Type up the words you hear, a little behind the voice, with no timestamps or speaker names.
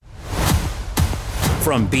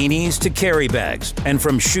From beanies to carry bags and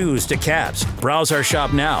from shoes to caps, browse our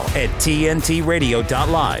shop now at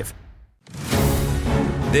tntradio.live.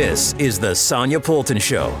 This is the Sonia Poulton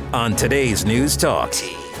Show on today's News Talk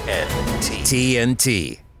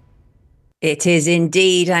TNT. It is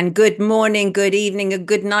indeed. And good morning, good evening, and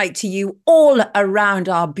good night to you all around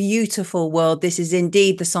our beautiful world. This is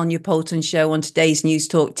indeed the Sonia Poulton Show on today's News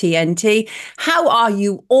Talk TNT. How are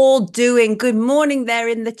you all doing? Good morning there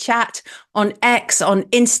in the chat, on X, on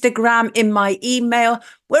Instagram, in my email.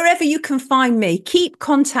 Wherever you can find me, keep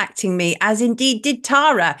contacting me, as indeed did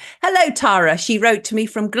Tara. Hello, Tara. She wrote to me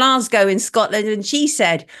from Glasgow in Scotland, and she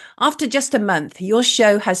said, after just a month, your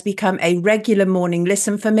show has become a regular morning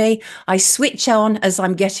listen for me. I switch on as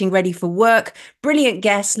I'm getting ready for work. Brilliant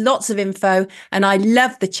guests, lots of info, and I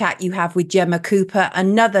love the chat you have with Gemma Cooper,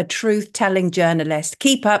 another truth-telling journalist.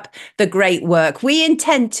 Keep up the great work. We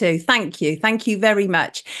intend to. Thank you. Thank you very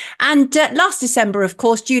much. And last December, of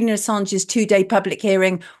course, Julian Assange's two-day public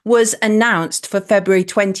hearing was announced for February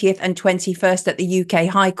 20th and 21st at the UK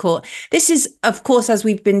High Court. This is, of course, as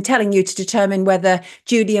we've been telling you, to determine whether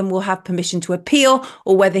Julian will have permission to appeal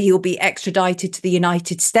or whether he will be extradited to the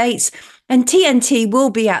United States. And TNT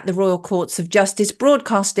will be at the Royal Courts of Justice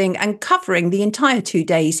broadcasting and covering the entire 2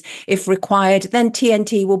 days if required. Then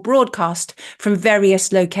TNT will broadcast from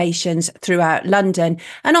various locations throughout London.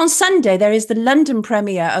 And on Sunday, there is the London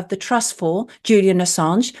premiere of The Trust Fall, Julian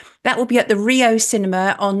Assange. That will be at the Rio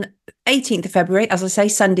Cinema on 18th of February, as I say,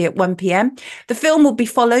 Sunday at 1 p.m. The film will be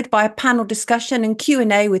followed by a panel discussion and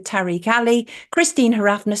Q&A with Tariq Ali, Christine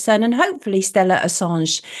Harafnason, and hopefully Stella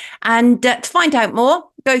Assange. And to find out more,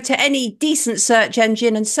 go to any decent search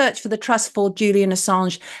engine and search for the Trustful Julian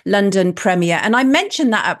Assange London premiere. And I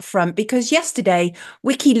mentioned that up front because yesterday,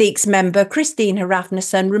 WikiLeaks member Christine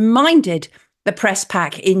Harafnason reminded the press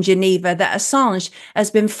pack in Geneva that Assange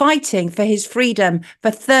has been fighting for his freedom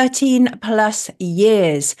for 13 plus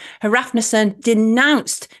years. Harafnason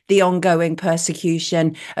denounced the ongoing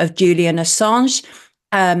persecution of Julian Assange,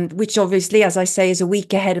 which obviously, as I say, is a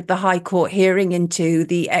week ahead of the High Court hearing into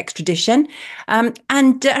the extradition. And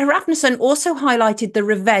Harafnason also highlighted the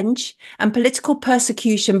revenge and political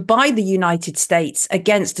persecution by the United States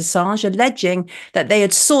against Assange, alleging that they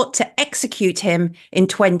had sought to execute him in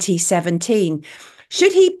 2017.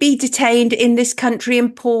 Should he be detained in this country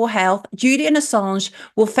in poor health, Julian Assange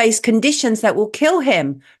will face conditions that will kill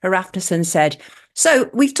him, Harafnason said. So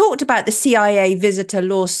we've talked about the CIA visitor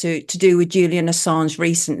lawsuit to do with Julian Assange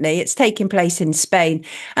recently. It's taking place in Spain.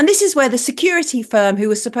 And this is where the security firm who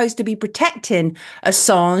was supposed to be protecting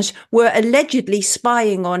Assange were allegedly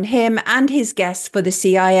spying on him and his guests for the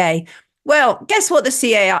CIA. Well, guess what the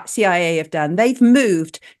CIA have done? They've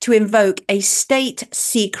moved to invoke a state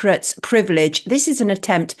secrets privilege. This is an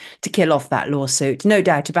attempt to kill off that lawsuit, no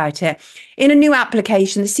doubt about it. In a new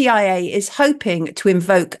application, the CIA is hoping to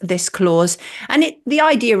invoke this clause. And the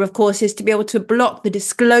idea, of course, is to be able to block the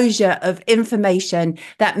disclosure of information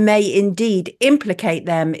that may indeed implicate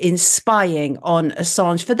them in spying on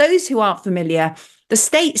Assange. For those who aren't familiar, the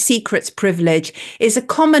state secrets privilege is a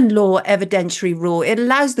common law evidentiary rule. It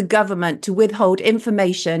allows the government to withhold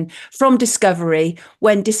information from discovery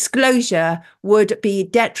when disclosure would be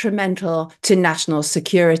detrimental to national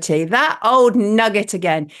security. That old nugget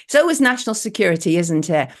again. It's always national security, isn't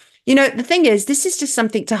it? You know, the thing is, this is just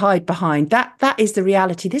something to hide behind. That is the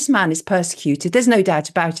reality. This man is persecuted. There's no doubt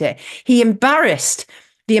about it. He embarrassed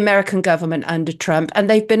the American government under Trump, and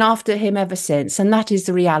they've been after him ever since. And that is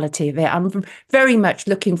the reality of it. I'm very much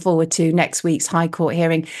looking forward to next week's High Court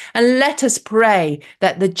hearing. And let us pray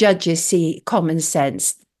that the judges see common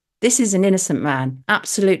sense. This is an innocent man,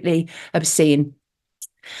 absolutely obscene.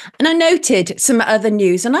 And I noted some other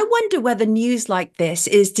news, and I wonder whether news like this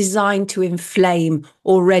is designed to inflame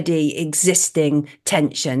already existing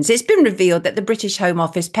tensions. It's been revealed that the British Home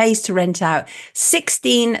Office pays to rent out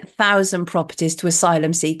 16,000 properties to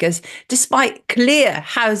asylum seekers, despite clear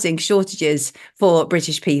housing shortages for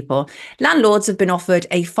British people. Landlords have been offered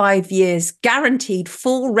a 5 years guaranteed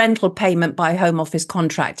full rental payment by Home Office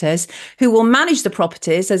contractors who will manage the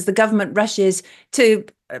properties as the government rushes to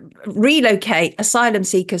relocate asylum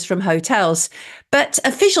seekers from hotels. But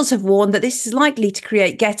officials have warned that this is likely to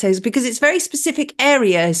create ghettos because it's very specific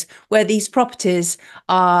areas where these properties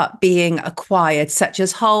are being acquired, such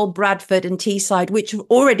as Hull, Bradford and Teesside, which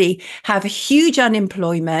already have huge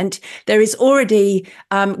unemployment. There is already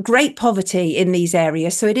great poverty in these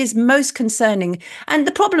areas. So it is most concerning. And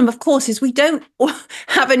the problem, of course, is we don't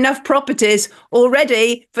have enough properties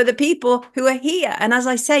already for the people who are here. And as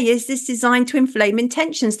I say, is this designed to inflame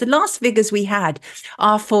intentions? The last figures we had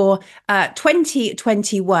are for 20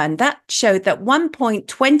 2021, that showed that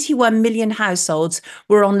 1.21 million households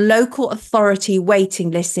were on local authority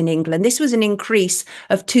waiting lists in England. This was an increase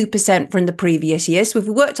of 2% from the previous year. So if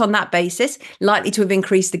we worked on that basis, likely to have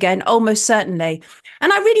increased again, almost certainly.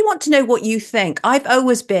 And I really want to know what you think. I've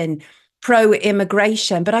always been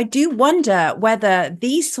pro-immigration, but I do wonder whether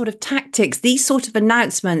these sort of tactics, these sort of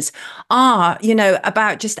announcements are,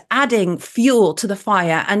 about just adding fuel to the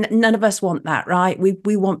fire. And none of us want that, right?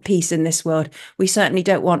 We want peace in this world. We certainly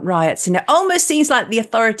don't want riots. And it almost seems like the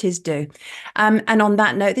authorities do. And on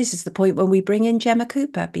that note, this is the point when we bring in Gemma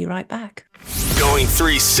Cooper. Be right back. Going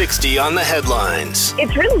 360 on the headlines.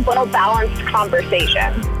 It's really well-balanced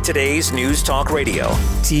conversation. Today's News Talk Radio,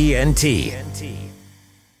 TNT.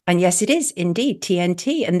 And yes, it is indeed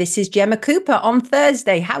TNT. And this is Gemma Cooper on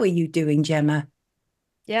Thursday. How are you doing, Gemma?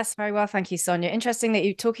 Yes, very well. Thank you, Sonia. Interesting that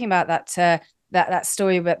you're talking about that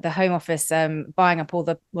story about the Home Office buying up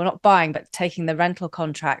not buying, but taking the rental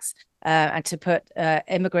contracts and to put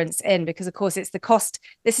immigrants in, because, of course, it's the cost.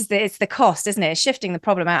 It's the cost, isn't it? It's shifting the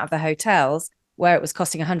problem out of the hotels, where it was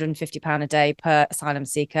costing £150 a day per asylum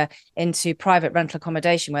seeker, into private rental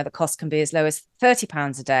accommodation, where the cost can be as low as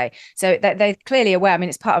 £30 a day. So they're clearly aware. I mean,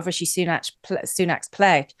 it's part of Rishi Sunak's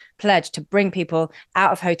pledge to bring people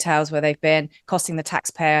out of hotels where they've been, costing the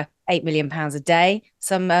taxpayer £8 million a day,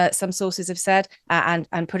 some sources have said, and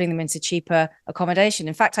putting them into cheaper accommodation.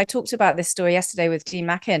 In fact, I talked about this story yesterday with Dean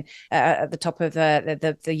Mackin at the top of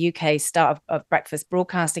the UK start of breakfast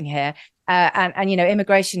broadcasting here. And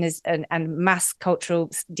immigration is and mass cultural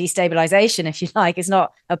destabilization, if you like, is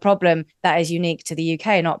not a problem that is unique to the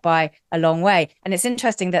UK, not by a long way. And it's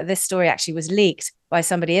interesting that this story actually was leaked by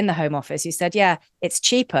somebody in the Home Office who said, yeah, it's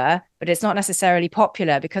cheaper, but it's not necessarily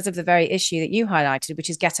popular because of the very issue that you highlighted, which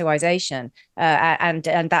is ghettoization. And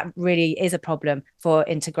that really is a problem for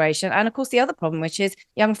integration. And of course, the other problem, which is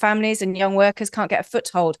young families and young workers can't get a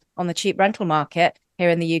foothold on the cheap rental market here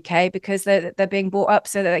in the UK because they're being bought up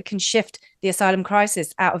so that they can shift the asylum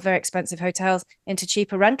crisis out of very expensive hotels into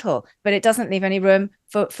cheaper rental. But it doesn't leave any room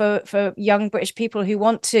for young British people who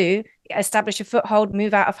want to establish a foothold,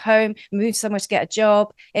 move out of home, move somewhere to get a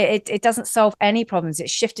job. It doesn't solve any problems.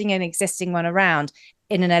 It's shifting an existing one around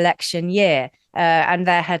in an election year. And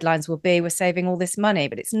their headlines will be, we're saving all this money,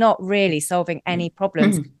 but it's not really solving any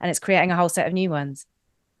problems, and it's creating a whole set of new ones.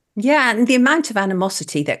 Yeah, and the amount of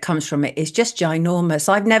animosity that comes from it is just ginormous.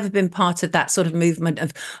 I've never been part of that sort of movement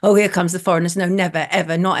of, oh, here comes the foreigners. No, never,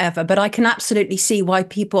 ever, not ever. But I can absolutely see why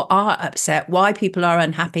people are upset, why people are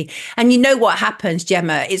unhappy. And you know what happens,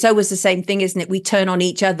 Gemma? It's always the same thing, isn't it? We turn on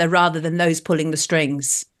each other rather than those pulling the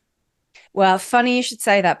strings. Well, funny you should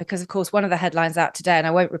say that, because, of course, one of the headlines out today, and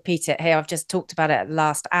I won't repeat it here, I've just talked about it at the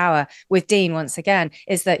last hour with Dean once again,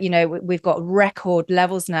 is that, we've got record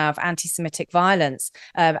levels now of anti-Semitic violence,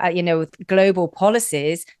 with global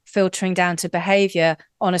policies filtering down to behavior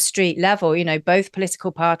on a street level. Both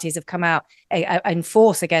political parties have come out in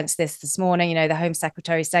force against this morning. The Home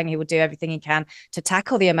Secretary saying he will do everything he can to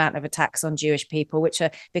tackle the amount of attacks on Jewish people, which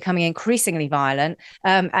are becoming increasingly violent.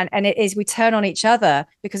 And it is, we turn on each other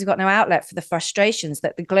because we've got no outlet for the frustrations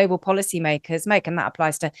that the global policymakers make. And that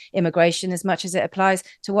applies to immigration as much as it applies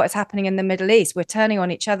to what is happening in the Middle East. We're turning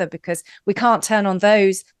on each other because we can't turn on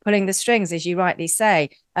those pulling the strings, as you rightly say.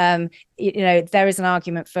 There is an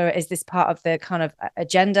argument for, is this part of the kind of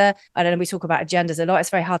agenda? I don't know, we talk about agendas a lot. It's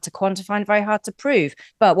very hard to quantify and very hard to prove.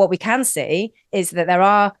 But what we can see is that there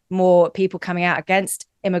are more people coming out against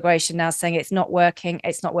immigration now, saying it's not working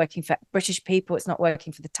for British people, it's not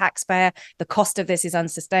working for the taxpayer, the cost of this is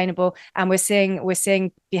unsustainable. And we're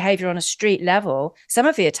seeing behavior on a street level. Some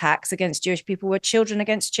of the attacks against Jewish people were children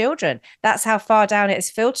against children. That's how far down it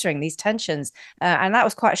is filtering, these tensions. And that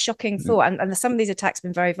was quite a shocking thought. And some of these attacks have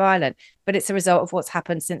been very violent, but it's a result of what's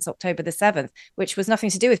happened since October the 7th, which was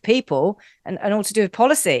nothing to do with people and all to do with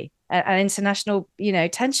policy and international,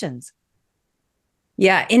 tensions.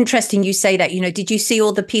 Yeah, interesting you say that. Did you see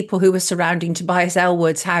all the people who were surrounding Tobias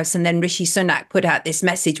Ellwood's house? And then Rishi Sunak put out this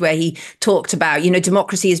message where he talked about,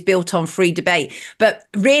 democracy is built on free debate. But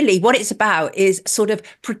really what it's about is sort of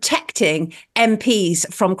protecting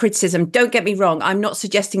MPs from criticism. Don't get me wrong. I'm not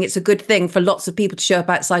suggesting it's a good thing for lots of people to show up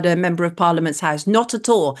outside a member of Parliament's house. Not at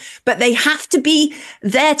all. But they have to be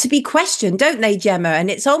there to be questioned, don't they, Gemma? And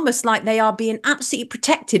it's almost like they are being absolutely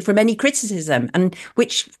protected from any criticism, and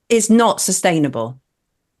which is not sustainable.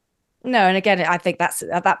 No, and again, I think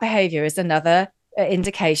that behaviour is another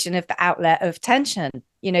indication of the outlet of tension.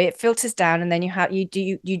 You know, it filters down, and then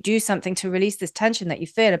you do something to release this tension that you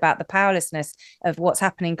feel about the powerlessness of what's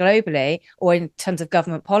happening globally, or in terms of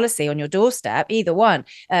government policy on your doorstep. Either one,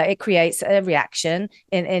 it creates a reaction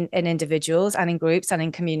in individuals and in groups and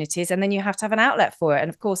in communities, and then you have to have an outlet for it. And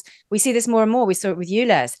of course, we see this more and more. We saw it with you,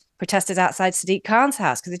 Les. Protesters outside Sadiq Khan's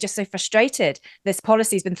house because they're just so frustrated. This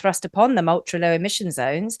policy has been thrust upon them, ultra low emission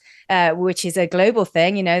zones, which is a global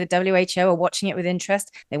thing. You know, the WHO are watching it with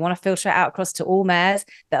interest. They want to filter it out across to all mayors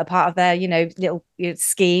that are part of their, little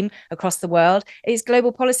scheme across the world. It's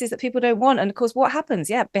global policies that people don't want. And of course, what happens?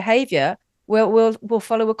 Yeah, behavior will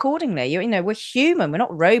follow accordingly. You know, we're human. We're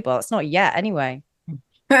not robots. Not yet, anyway.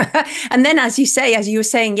 And then, as you were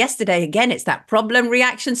saying yesterday, again, it's that problem,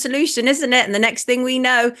 reaction, solution, isn't it? And the next thing we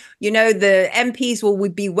know, the MPs will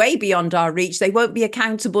be way beyond our reach. They won't be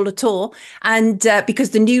accountable at all. And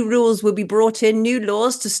because the new rules will be brought in, new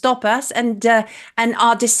laws to stop us, and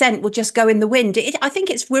our dissent will just go in the wind. I think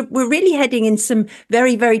we're really heading in some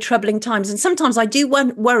very, very troubling times. And sometimes I do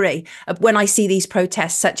worry when I see these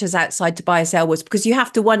protests, such as outside Tobias Ellwood's, because you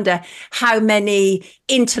have to wonder how many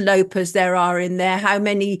interlopers there are in there, how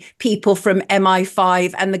many people from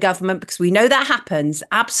MI5 and the government, because we know that happens,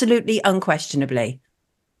 absolutely, unquestionably.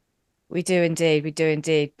 We do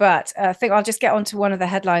indeed. But I think I'll just get on to one of the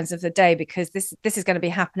headlines of the day, because this is going to be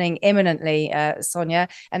happening imminently, Sonia,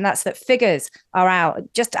 and that's that figures are out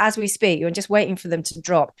just as we speak. You're just waiting for them to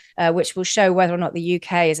drop, which will show whether or not the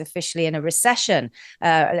UK is officially in a recession.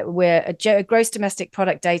 Where gross domestic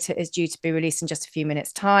product data is due to be released in just a few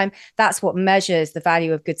minutes' time. That's what measures the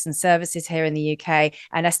value of goods and services here in the UK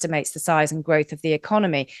and estimates the size and growth of the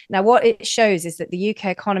economy. Now, what it shows is that the UK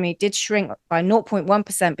economy did shrink by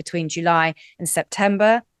 0.1% between July and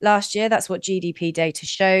September last year. That's what GDP data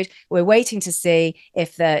showed. We're waiting to see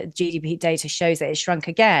if the GDP data shows that it shrunk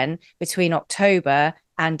again between October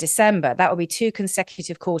and December. That will be 2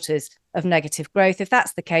 consecutive quarters of negative growth. If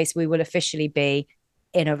that's the case, we will officially be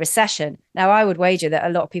in a recession. Now, I would wager that a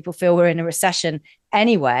lot of people feel we're in a recession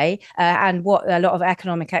anyway. And what a lot of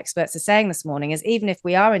economic experts are saying this morning is even if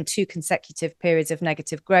we are in 2 consecutive periods of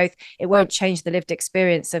negative growth, it won't change the lived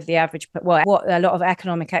experience of the average. Well, what a lot of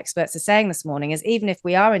economic experts are saying this morning is even if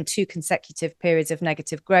we are in 2 consecutive periods of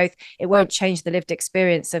negative growth, it won't change the lived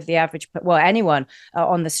experience of the average, anyone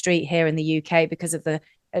on the street here in the UK because of the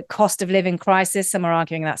cost of living crisis. Some are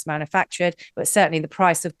arguing that's manufactured, but certainly the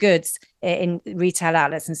price of goods in retail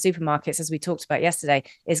outlets and supermarkets, as we talked about yesterday,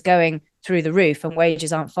 is going through the roof, and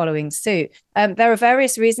wages aren't following suit. There are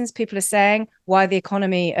various reasons people are saying why the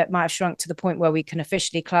economy might have shrunk to the point where we can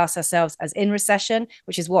officially class ourselves as in recession,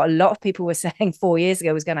 which is what a lot of people were saying 4 years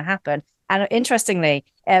ago was going to happen. And interestingly,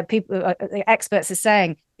 experts are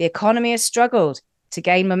saying the economy has struggled to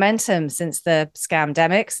gain momentum since the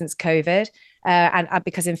scamdemic, since COVID, and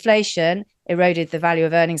because inflation eroded the value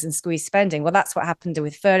of earnings and squeezed spending. Well, that's what happened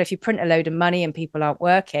with furlough. If you print a load of money and people aren't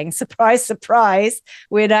working, surprise, surprise,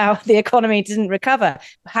 the economy didn't recover.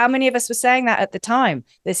 How many of us were saying that at the time?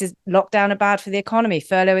 This is lockdown are bad for the economy.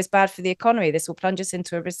 Furlough is bad for the economy. This will plunge us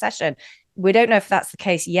into a recession. We don't know if that's the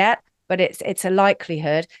case yet, but it's a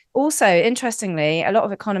likelihood. Also, interestingly, a lot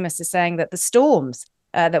of economists are saying that the storms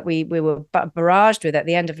that we were barraged with at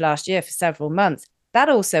the end of last year for several months, that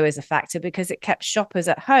also is a factor because it kept shoppers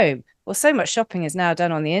at home. Well, so much shopping is now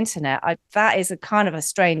done on the internet. That is a kind of a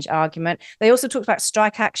strange argument. They also talked about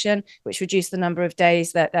strike action, which reduced the number of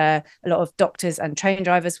days that a lot of doctors and train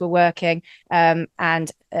drivers were working. And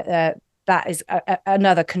that is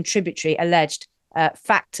another contributory alleged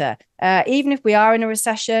factor. Even if we are in a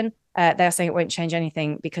recession, they're saying it won't change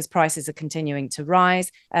anything because prices are continuing to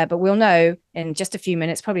rise. But we'll know in just a few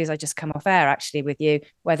minutes, probably as I just come off air actually with you,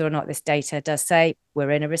 whether or not this data does say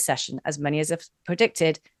we're in a recession, as many as have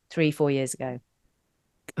predicted 3-4 years ago.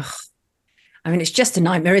 Ugh. I mean, it's just a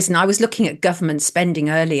nightmare, isn't it? I was looking at government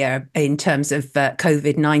spending earlier in terms of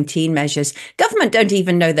COVID-19 measures. Government don't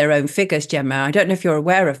even know their own figures, Gemma. I don't know if you're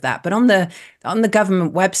aware of that, but on the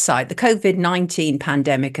government website, the COVID-19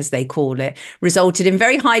 pandemic, as they call it, resulted in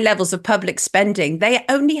very high levels of public spending. They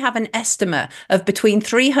only have an estimate of between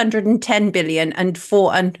 310 billion and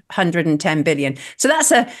 410 billion. So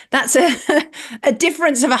that's a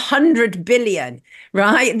difference of 100 billion,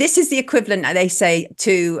 right? This is the equivalent, they say,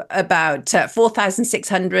 to about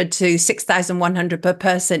 4,600 to 6,100 per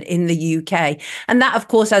person in the UK. And that, of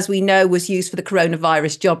course, as we know, was used for the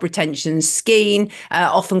coronavirus job retention scheme,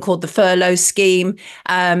 often called the furlough scheme.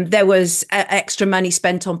 There was extra money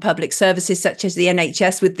spent on public services such as the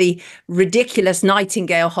NHS, with the ridiculous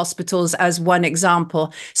Nightingale hospitals as one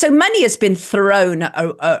example. So money has been thrown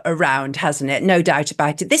around, hasn't it? No doubt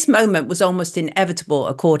about it. This moment was almost inevitable,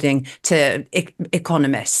 according to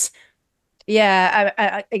economists.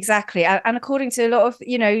 Yeah, exactly. And according to a lot of,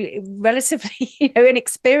 relatively,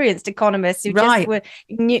 inexperienced economists who just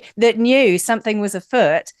knew something was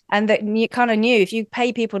afoot, and that you kind of knew if you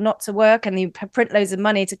pay people not to work and you print loads of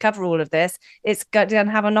money to cover all of this, it's going to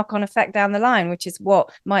have a knock-on effect down the line, which is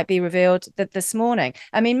what might be revealed this morning.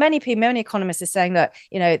 I mean, many economists are saying that,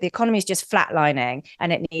 the economy is just flatlining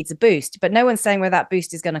and it needs a boost, but no one's saying where that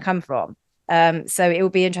boost is going to come from. So it will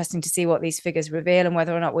be interesting to see what these figures reveal and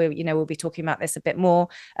whether or not we'll be talking about this a bit more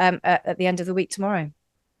at the end of the week tomorrow.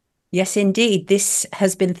 Yes, indeed. This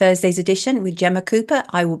has been Thursday's edition with Gemma Cooper.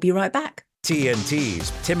 I will be right back.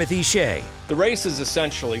 TNT's Timothy Shea. The race is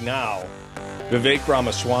essentially now Vivek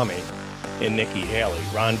Ramaswamy and Nikki Haley.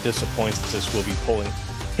 Ron DeSantis will be pulling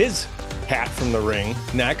his hat from the ring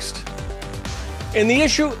next. And the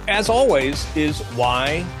issue, as always, is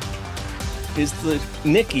why is the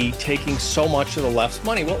Nikki taking so much of the left's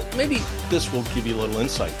money? Well, maybe this will give you a little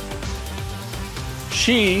insight.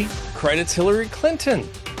 She credits Hillary Clinton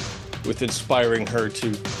with inspiring her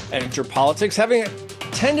to enter politics, having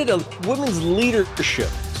attended a women's leadership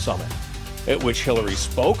summit at which Hillary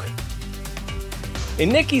spoke.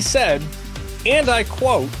 And Nikki said, and I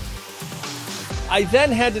quote, "I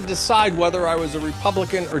then had to decide whether I was a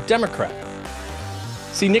Republican or Democrat."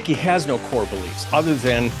 See, Nikki has no core beliefs other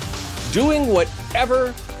than doing whatever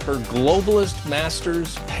her globalist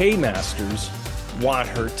masters, paymasters, want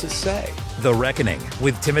her to say. The Reckoning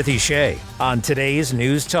with Timothy Shea on today's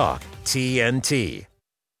News Talk, TNT.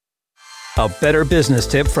 A better business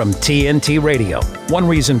tip from TNT Radio. One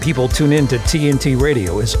reason people tune in to TNT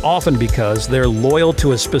Radio is often because they're loyal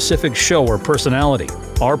to a specific show or personality.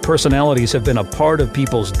 Our personalities have been a part of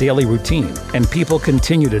people's daily routine, and people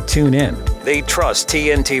continue to tune in. They trust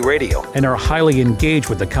TNT Radio and are highly engaged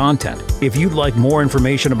with the content. If you'd like more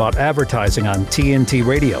information about advertising on TNT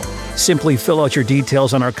Radio, simply fill out your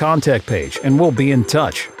details on our contact page and we'll be in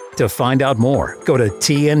touch. To find out more, go to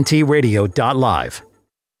tntradio.live.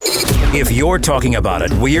 If you're talking about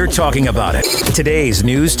it, we're talking about it. Today's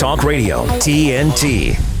News Talk Radio,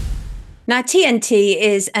 TNT. Now, TNT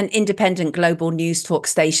is an independent global news talk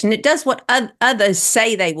station. It does what others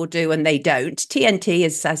say they will do and they don't. TNT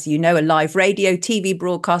is, as you know, a live radio, TV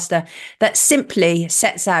broadcaster that simply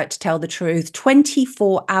sets out to tell the truth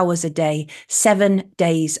 24 hours a day, 7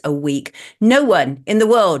 days a week. No one in the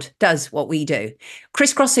world does what we do.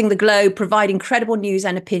 Crisscrossing the globe, providing credible news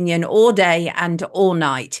and opinion all day and all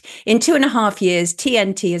night. In 2.5 years,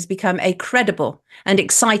 TNT has become a credible and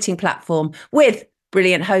exciting platform with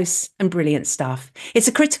brilliant hosts and brilliant staff. It's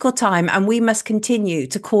a critical time, and we must continue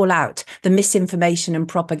to call out the misinformation and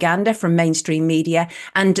propaganda from mainstream media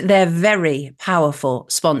and their very powerful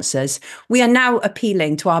sponsors. We are now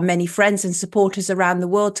appealing to our many friends and supporters around the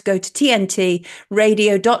world to go to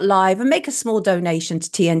tntradio.live and make a small donation to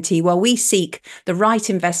TNT while we seek the right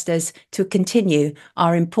investors to continue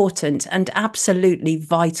our important and absolutely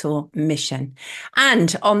vital mission.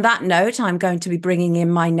 And on that note, I'm going to be bringing in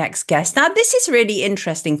my next guest. Now, this is really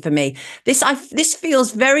interesting for me. This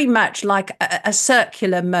feels very much like a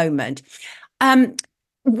circular moment.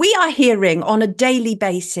 We are hearing on a daily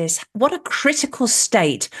basis what a critical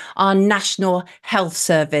state our National Health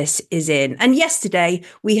Service is in. And yesterday,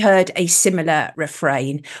 we heard a similar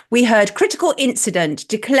refrain. We heard critical incident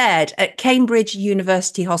declared at Cambridge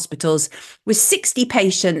University hospitals with 60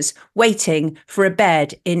 patients waiting for a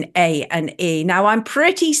bed in A&E. Now, I'm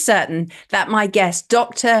pretty certain that my guest,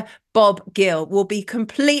 Dr. Bob Gill, will be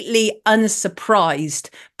completely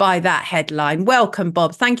unsurprised by that headline. Welcome,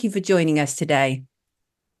 Bob. Thank you for joining us today.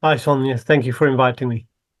 Hi, Sonia. Thank you for inviting me.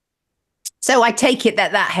 So I take it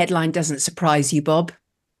that headline doesn't surprise you, Bob?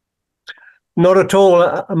 Not at all.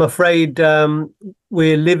 I'm afraid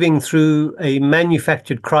we're living through a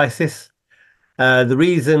manufactured crisis. The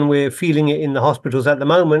reason we're feeling it in the hospitals at the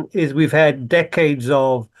moment is we've had decades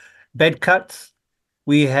of bed cuts.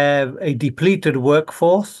 We have a depleted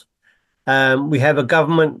workforce. We have a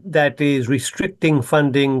government that is restricting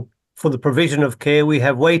funding for the provision of care. We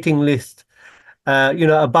have waiting lists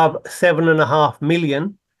above 7.5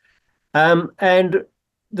 million. And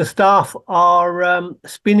the staff are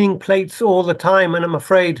spinning plates all the time. And I'm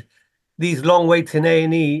afraid these long waits in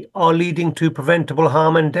A&E are leading to preventable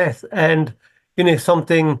harm and death. And,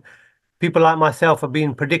 something people like myself have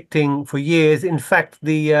been predicting for years. In fact,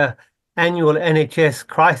 the annual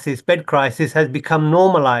NHS bed crisis, has become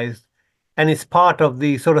normalized and it's part of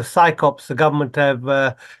the sort of psyops the government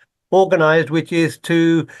have organized, which is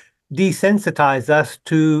to desensitize us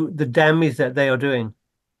to the damage that they are doing.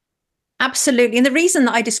 Absolutely. And the reason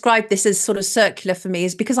that I describe this as sort of circular for me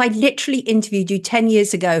is because I literally interviewed you 10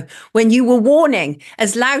 years ago when you were warning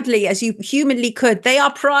as loudly as you humanly could, they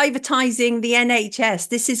are privatizing the NHS.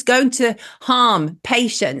 This is going to harm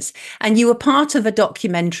patients. And you were part of a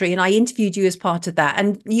documentary, and I interviewed you as part of that.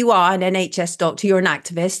 And you are an NHS doctor, you're an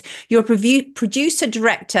activist, you're a producer,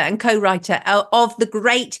 director, and co-writer of The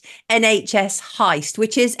Great NHS Heist,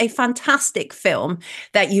 which is a fantastic film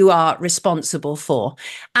that you are responsible for.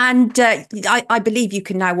 And I believe you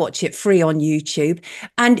can now watch it free on YouTube.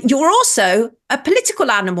 And you're also a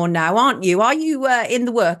political animal now, aren't you? Are you in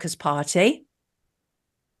the Workers' Party?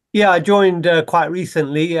 Yeah, I joined quite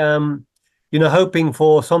recently, hoping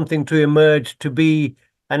for something to emerge to be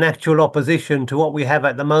an actual opposition to what we have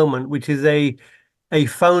at the moment, which is a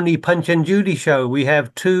phony Punch and Judy show. We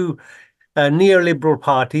have two neoliberal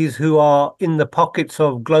parties who are in the pockets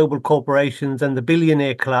of global corporations and the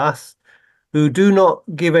billionaire class, who do not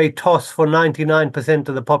give a toss for 99%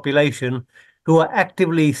 of the population, who are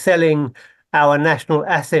actively selling our national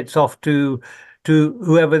assets off to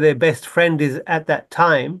whoever their best friend is at that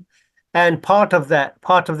time. And part of that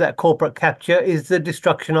corporate capture is the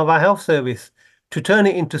destruction of our health service, to turn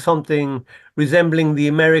it into something resembling the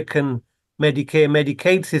American Medicare,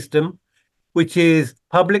 Medicaid system, which is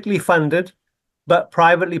publicly funded, but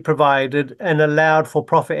privately provided and allowed for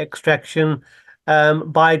profit extraction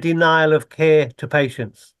by denial of care to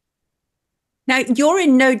patients. Now, you're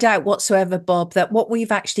in no doubt whatsoever, Bob, that what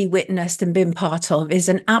we've actually witnessed and been part of is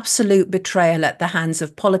an absolute betrayal at the hands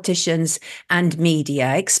of politicians and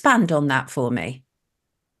media. Expand on that for me.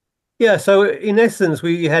 Yeah, so in essence,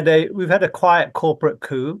 we've had a quiet corporate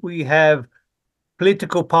coup. We have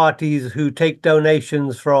political parties who take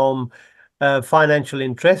donations from financial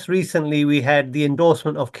interests. Recently, we had the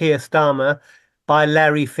endorsement of Keir Starmer by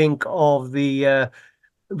Larry Fink of the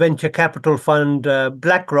venture capital fund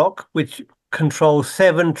BlackRock, which controls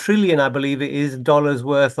 $7 trillion, I believe it is, dollars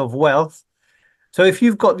worth of wealth. So if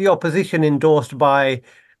you've got the opposition endorsed by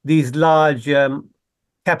these large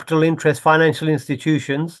capital interest financial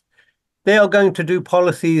institutions, they are going to do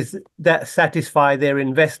policies that satisfy their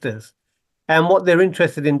investors. And what they're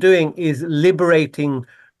interested in doing is liberating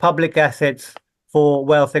public assets for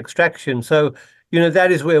wealth extraction. So,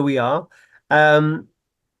 that is where we are.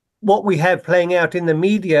 What we have playing out in the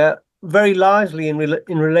media, very largely in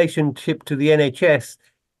relationship to the NHS,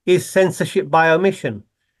 is censorship by omission.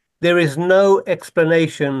 There is no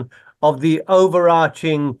explanation of the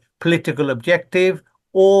overarching political objective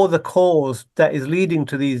or the cause that is leading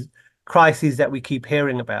to these crises that we keep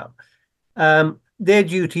hearing about. Their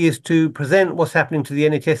duty is to present what's happening to the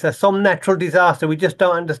NHS as some natural disaster. We just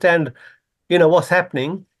don't understand, what's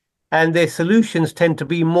happening, and their solutions tend to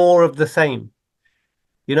be more of the same.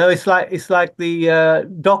 It's like the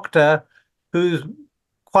doctor who's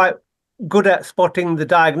quite good at spotting the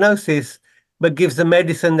diagnosis, but gives the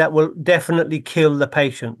medicine that will definitely kill the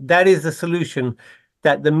patient. That is the solution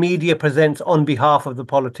that the media presents on behalf of the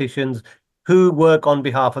politicians who work on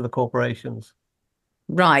behalf of the corporations.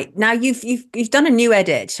 Right. Now, you've done a new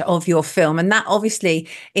edit of your film, and that obviously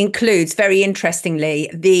includes, very interestingly,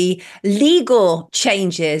 the legal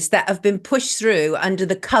changes that have been pushed through under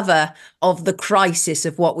the cover of the crisis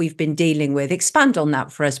of what we've been dealing with. Expand on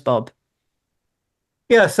that for us, Bob.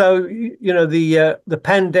 Yeah, so, the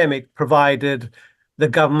pandemic provided the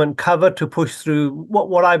government cover to push through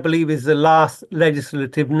what I believe is the last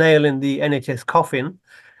legislative nail in the NHS coffin.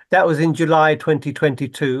 That was in July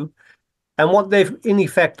 2022. And what they've in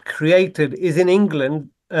effect created is, in England,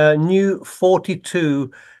 new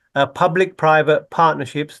 42 public-private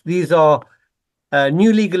partnerships. These are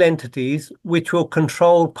new legal entities which will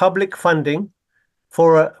control public funding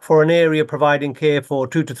for an area providing care for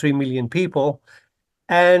 2 to 3 million people.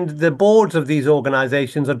 And the boards of these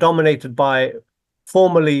organizations are dominated by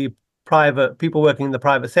formerly private people working in the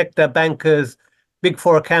private sector, bankers, Big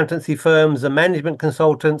Four accountancy firms, and management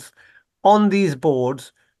consultants on these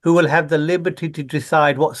boards, who will have the liberty to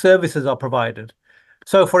decide what services are provided.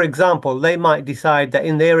 So, for example, they might decide that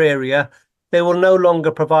in their area, they will no longer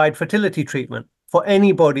provide fertility treatment for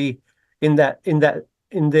anybody in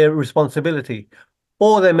their responsibility.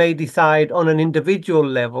 Or they may decide on an individual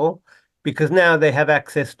level, because now they have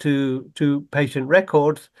access to patient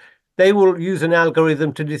records, they will use an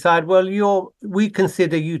algorithm to decide, well, we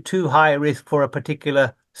consider you too high risk for a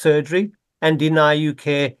particular surgery and deny you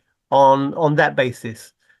care on that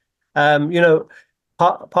basis.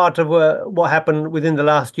 Part of what happened within the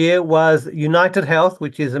last year was United Health,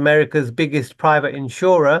 which is America's biggest private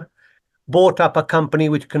insurer, bought up a company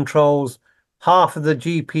which controls half of the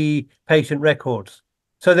GP patient records.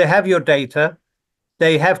 So they have your data,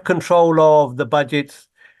 they have control of the budgets,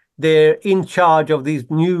 they're in charge of these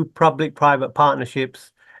new public-private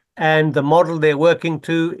partnerships, and the model they're working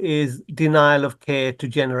to is denial of care to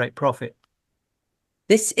generate profit.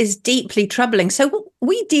 This is deeply troubling. So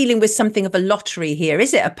we're dealing with something of a lottery here.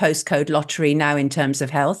 Is it a postcode lottery now in terms of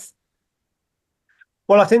health?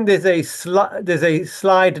 Well, I think there's a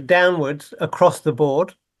slide downwards across the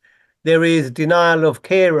board. There is denial of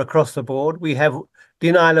care across the board. We have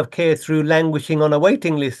denial of care through languishing on a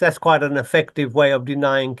waiting list. That's quite an effective way of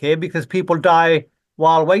denying care because people die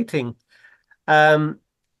while waiting.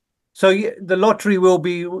 So the lottery will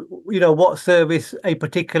be, what service a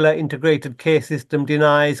particular integrated care system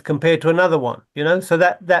denies compared to another one, so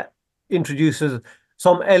that introduces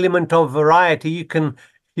some element of variety.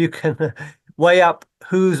 You can weigh up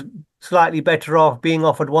who's slightly better off being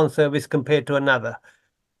offered one service compared to another.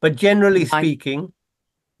 But generally speaking,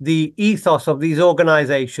 the ethos of these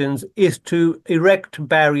organizations is to erect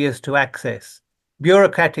barriers to access,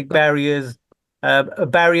 bureaucratic barriers, a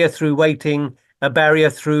barrier through waiting, a barrier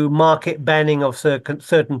through market banning of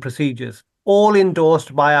certain procedures, all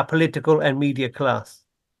endorsed by our political and media class.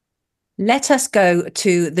 Let us go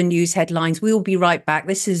to the news headlines. We will be right back.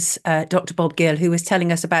 This is Dr. Bob Gill, who is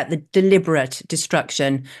telling us about the deliberate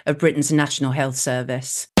destruction of Britain's National Health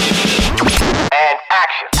Service. And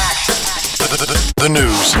action. The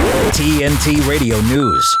news. TNT Radio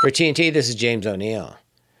News. For TNT, this is James O'Neill.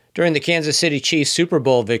 During the Kansas City Chiefs Super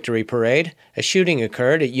Bowl victory parade, a shooting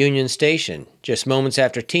occurred at Union Station, just moments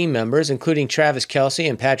after team members, including Travis Kelce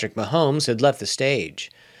and Patrick Mahomes, had left the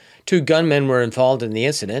stage. 2 gunmen were involved in the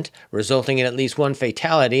incident, resulting in at least 1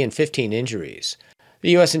 fatality and 15 injuries.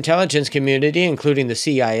 The U.S. intelligence community, including the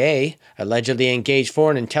CIA, allegedly engaged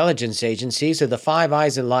foreign intelligence agencies of the Five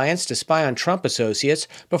Eyes Alliance to spy on Trump associates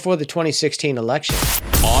before the 2016 election.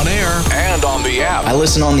 On air and on the app. I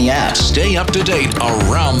listen on the app. Stay up to date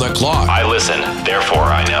around the clock. I listen, therefore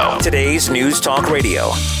I know. Today's News Talk Radio,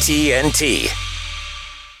 TNT.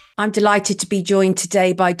 I'm delighted to be joined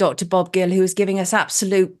today by Dr. Bob Gill, who is giving us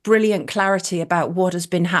absolute brilliant clarity about what has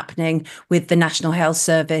been happening with the National Health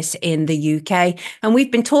Service in the UK. And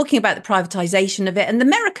we've been talking about the privatisation of it and the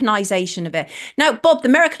Americanisation of it. Now, Bob, the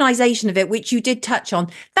Americanisation of it, which you did touch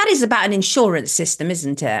on, that is about an insurance system,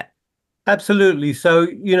 isn't it? Absolutely. So,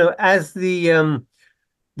 as the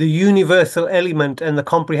universal element and the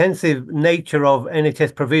comprehensive nature of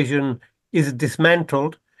NHS provision is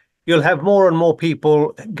dismantled, you'll have more and more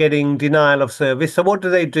people getting denial of service. So what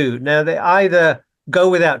do? Now, they either go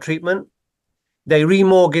without treatment, they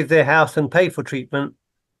remortgage their house and pay for treatment,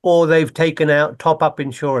 or they've taken out top-up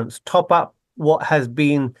insurance, top up what has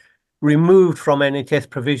been removed from NHS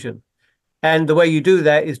provision. And the way you do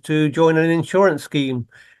that is to join an insurance scheme.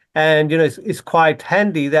 And, it's quite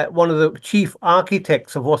handy that one of the chief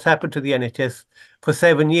architects of what's happened to the NHS for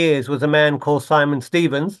 7 years was a man called Simon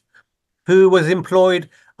Stevens, who was employed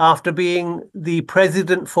after being the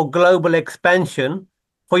president for global expansion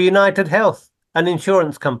for United Health, an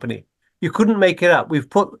insurance company. You couldn't make it up. We've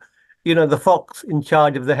put, the fox in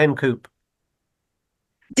charge of the hen coop.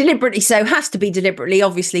 Deliberately so, has to be deliberately.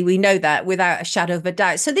 Obviously, we know that without a shadow of a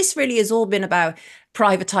doubt. So this really has all been about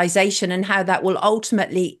privatisation and how that will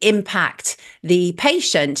ultimately impact the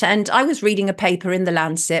patient. And I was reading a paper in the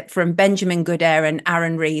Lancet from Benjamin Goodare and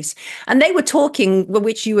Aaron Reeves, and they were talking,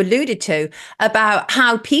 which you alluded to, about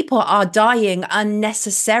how people are dying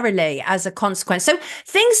unnecessarily as a consequence. So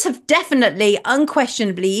things have definitely,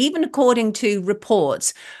 unquestionably, even according to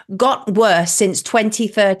reports, got worse since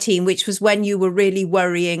 2013, which was when you were really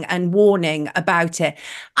worrying and warning about it.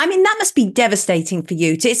 I mean, that must be devastating for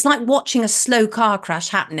you. It's like watching a slow car crash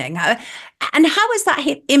happening. And how has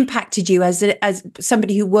that impacted you as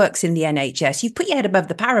somebody who works in the NHS? You've put your head above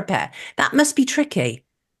the parapet. That must be tricky.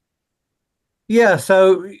 Yeah,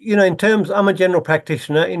 so, in terms, I'm a general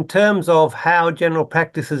practitioner, in terms of how general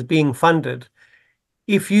practice is being funded,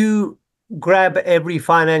 if you grab every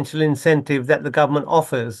financial incentive that the government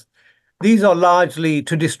offers, these are largely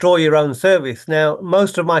to destroy your own service. Now,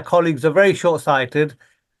 most of my colleagues are very short-sighted.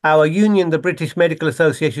 Our union, the British Medical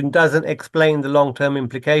Association, doesn't explain the long-term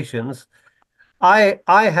implications. I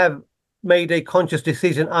have made a conscious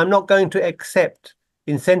decision. I'm not going to accept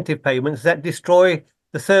incentive payments that destroy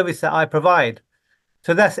the service that I provide.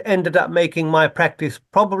 So that's ended up making my practice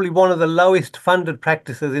probably one of the lowest funded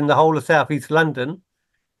practices in the whole of South East London,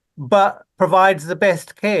 but provides the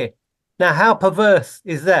best care. Now, how perverse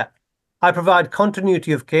is that? I provide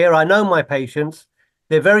continuity of care. I know my patients.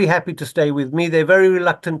 They're very happy to stay with me. They're very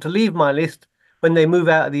reluctant to leave my list when they move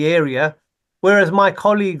out of the area. Whereas my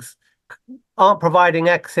colleagues aren't providing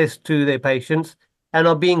access to their patients and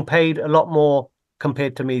are being paid a lot more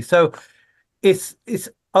compared to me. So it's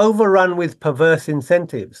overrun with perverse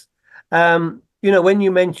incentives. When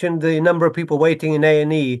you mentioned the number of people waiting in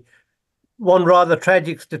A&E, one rather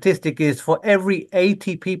tragic statistic is for every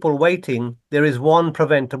 80 people waiting, there is one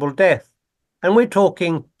preventable death. And we're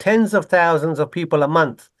talking tens of thousands of people a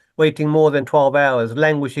month waiting more than 12 hours,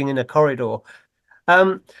 languishing in a corridor.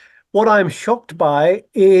 What I'm shocked by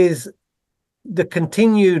is the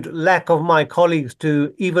continued lack of my colleagues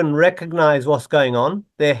to even recognize what's going on.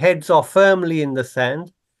 Their heads are firmly in the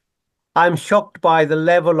sand. I'm shocked by the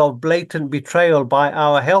level of blatant betrayal by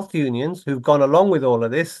our health unions who've gone along with all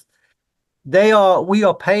of this. We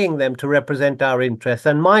are paying them to represent our interests,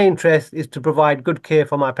 and my interest is to provide good care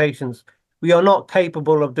for my patients. We are not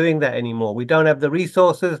capable of doing that anymore. We don't have the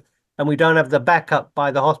resources and we don't have the backup by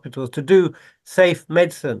the hospitals to do safe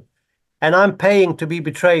medicine. And I'm paying to be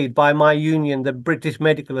betrayed by my union, the British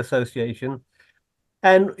Medical Association.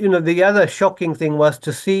 And, the other shocking thing was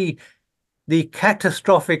to see the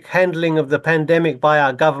catastrophic handling of the pandemic by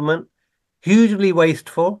our government, hugely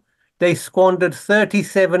wasteful. They squandered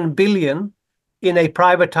 37 billion in a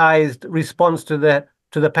privatized response to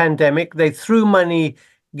the pandemic. They threw money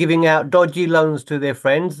giving out dodgy loans to their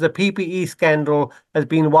friends. The PPE scandal has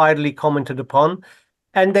been widely commented upon,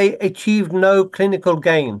 and they achieved no clinical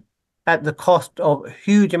gain at the cost of a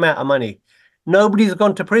huge amount of money. Nobody's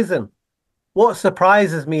gone to prison. What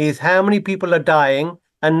surprises me is how many people are dying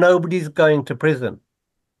and nobody's going to prison.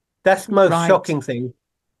 That's the most shocking thing.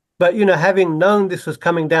 But, having known this was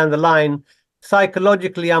coming down the line,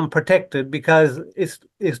 psychologically I'm protected because it's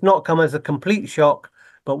not come as a complete shock.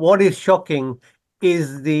 But what is shocking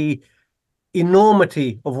is the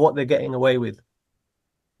enormity of what they're getting away with.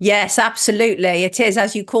 Yes, absolutely. It is,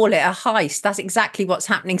 as you call it, a heist. That's exactly what's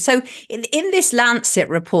happening. So in this Lancet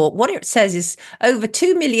report, what it says is over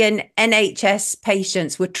 2 million NHS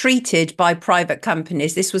patients were treated by private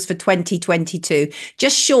companies. This was for 2022,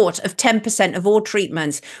 just short of 10% of all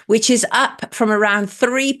treatments, which is up from around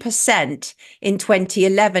 3% in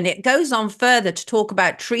 2011. It goes on further to talk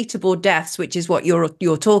about treatable deaths, which is what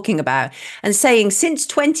you're talking about, and saying since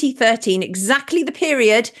 2013, exactly the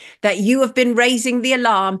period that you have been raising the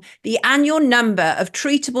alarm, the annual number of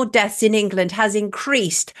treatable deaths in England has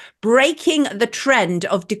increased, breaking the trend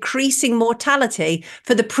of decreasing mortality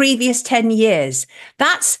for the previous 10 years.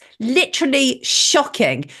 That's literally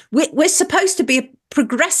shocking. We're supposed to be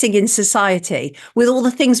progressing in society with all the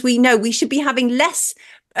things we know. We should be having less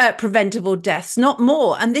preventable deaths, not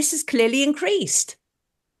more. And this has clearly increased.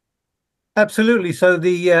 Absolutely. So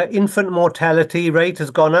the infant mortality rate has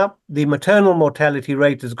gone up. The maternal mortality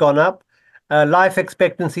rate has gone up. Life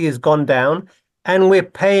expectancy has gone down, and we're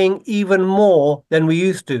paying even more than we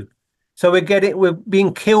used to. So we're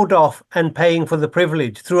being killed off and paying for the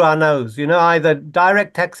privilege through our nose, either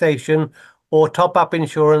direct taxation or top up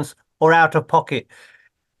insurance or out of pocket.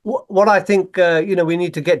 What I think, we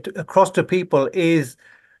need to get across to people is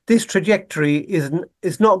this trajectory is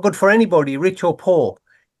not good for anybody, rich or poor.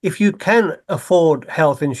 If you can afford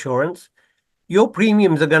health insurance, your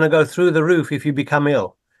premiums are going to go through the roof if you become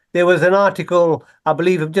ill. There was an article, I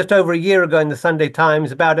believe, of just over a year ago in the Sunday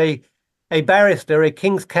Times about a barrister, a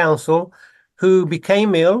King's Counsel, who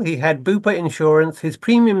became ill. He had Bupa insurance. His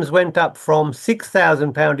premiums went up from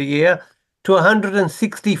 £6,000 a year to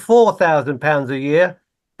 £164,000 a year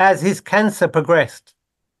as his cancer progressed.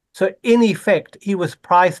 So in effect, he was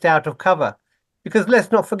priced out of cover. Because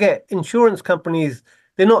let's not forget, insurance companies,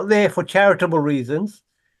 they're not there for charitable reasons.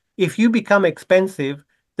 If you become expensive,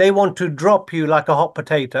 they want to drop you like a hot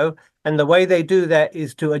potato. And the way they do that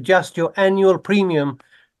is to adjust your annual premium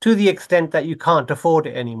to the extent that you can't afford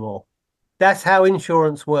it anymore. That's how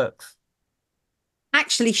insurance works.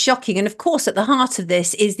 Actually shocking. And of course, at the heart of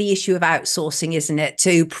this is the issue of outsourcing, isn't it,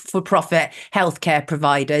 to for-profit healthcare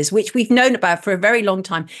providers, which we've known about for a very long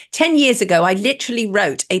time. 10 years ago, I literally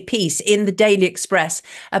wrote a piece in the Daily Express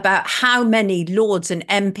about how many Lords and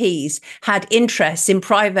MPs had interests in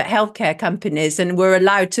private healthcare companies and were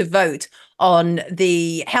allowed to vote on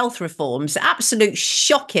the health reforms. Absolute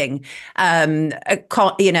shocking, a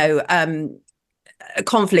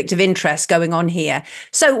conflict of interest going on here.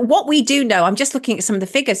 So what we do know, I'm just looking at some of the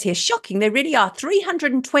figures here, shocking. They really are.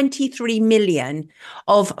 323 million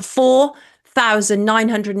of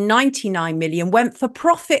 4,999 million went for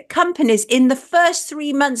profit companies in the first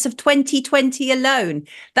 3 months of 2020 alone.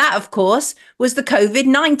 That, of course, was the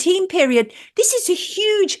COVID-19 period. This is a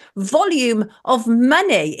huge volume of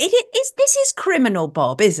money. This is criminal,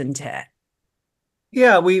 Bob, isn't it?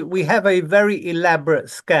 Yeah, we have a very elaborate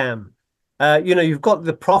scam. You've got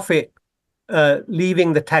the profit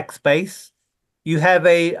leaving the tax base. You have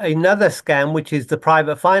another scam, which is the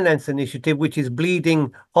private finance initiative, which is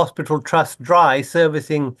bleeding hospital trusts dry,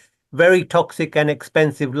 servicing very toxic and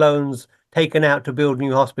expensive loans taken out to build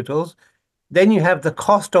new hospitals. Then you have the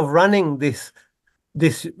cost of running this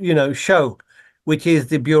show, which is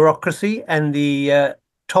the bureaucracy and the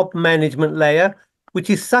top management layer, which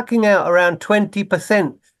is sucking out around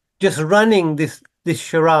 20% just running this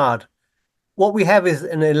charade. What we have is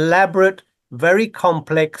an elaborate, very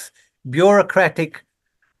complex, bureaucratic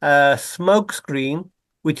smokescreen,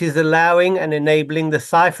 which is allowing and enabling the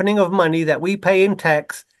siphoning of money that we pay in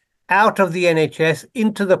tax out of the NHS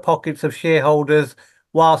into the pockets of shareholders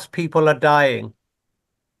whilst people are dying.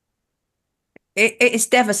 It's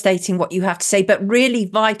devastating what you have to say, but really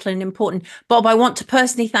vital and important. Bob, I want to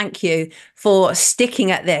personally thank you for sticking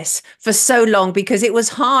at this for so long, because it was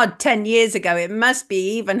hard 10 years ago. It must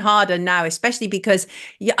be even harder now, especially because,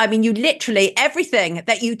 you literally, everything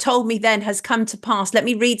that you told me then has come to pass. Let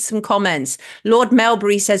me read some comments. Lord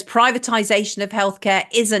Melbury says, privatization of healthcare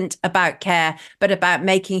isn't about care, but about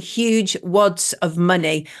making huge wads of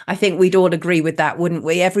money. I think we'd all agree with that, wouldn't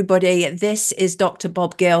we? Everybody, this is Dr.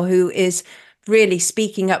 Bob Gill, who is really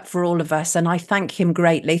speaking up for all of us, and I thank him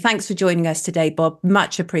greatly. Thanks for joining us today, Bob.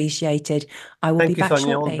 Much appreciated. I will be back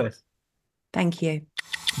shortly. Thank you.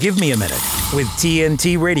 Give me a minute with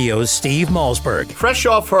TNT Radio's Steve Malzberg. Fresh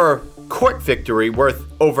off her court victory worth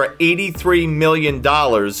over $83 million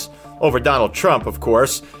over Donald Trump, of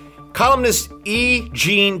course, columnist E.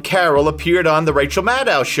 Jean Carroll appeared on The Rachel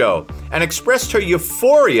Maddow Show and expressed her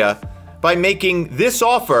euphoria by making this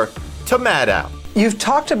offer to Maddow. You've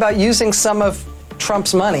talked about using some of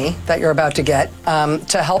Trump's money that you're about to get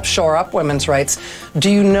to help shore up women's rights.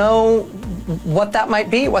 Do you know what that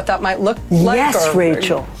might be, what that might look like? Yes,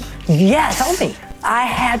 Rachel. Yes. Tell me. I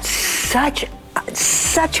had such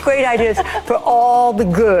great ideas for all the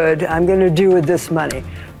good I'm going to do with this money.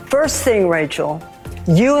 First thing, Rachel,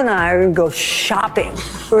 you and I are going to go shopping.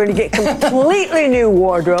 We're going to get completely new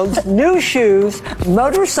wardrobes, new shoes,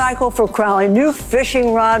 motorcycle for Crowley, new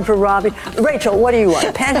fishing rod for Robbie. Rachel, what do you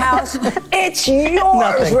want? Penthouse? It's yours,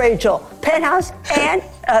 Nothing. Rachel. Penthouse and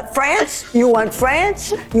France? You want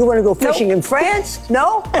France? You want to go fishing in France?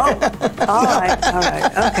 No? Oh, all right,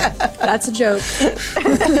 okay. That's a joke.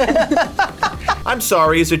 I'm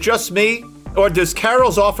sorry, is it just me? Or does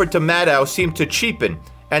Carroll's offer to Maddow seem to cheapen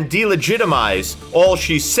and delegitimize all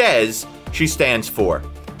she says she stands for?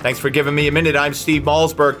 Thanks for giving me a minute. I'm Steve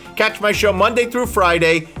Malzberg. Catch my show Monday through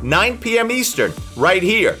Friday, 9 p.m. Eastern, right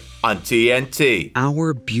here on TNT.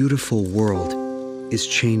 Our beautiful world is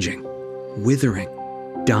changing, withering,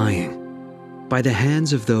 dying by the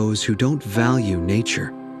hands of those who don't value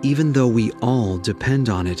nature, even though we all depend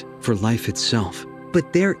on it for life itself.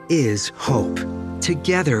 But there is hope.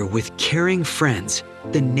 Together with caring friends,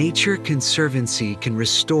 the Nature Conservancy can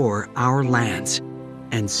restore our lands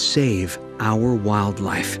and save our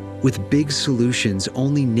wildlife with big solutions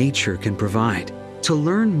only nature can provide. To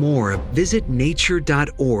learn more, visit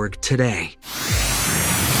nature.org today.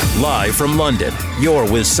 Live from London,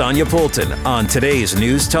 you're with Sonia Poulton on today's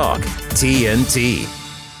News Talk, TNT.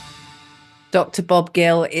 Dr. Bob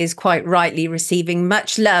Gill is quite rightly receiving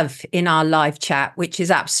much love in our live chat, which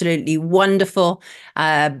is absolutely wonderful.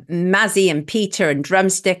 Mazzy and Peter and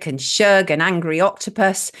Drumstick and Shug and Angry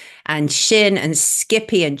Octopus and Shin and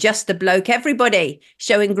Skippy and Just a Bloke, everybody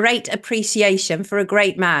showing great appreciation for a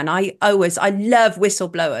great man. I love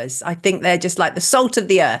whistleblowers. I think they're just like the salt of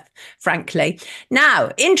the earth, frankly.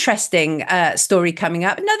 Now, interesting story coming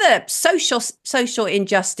up, another social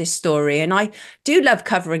injustice story. And I do love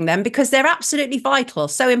covering them because they're absolutely vital,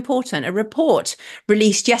 so important. A report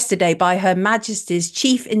released yesterday by Her Majesty's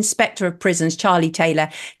Chief Inspector of Prisons, Charlie Taylor,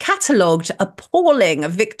 catalogued appalling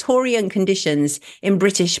Victorian conditions in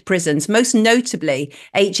British prisons, most notably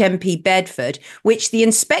HMP Bedford, which the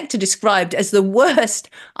inspector described as the worst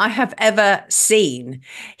I have ever seen.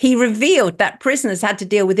 He revealed that prisoners had to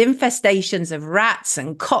deal with infestations of rats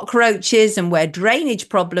and cockroaches, and where drainage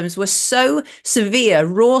problems were so severe,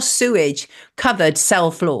 raw sewage covered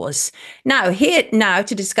cell floors. Now, here now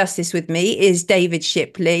to discuss this with me is David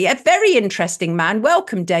Shipley, a very interesting man.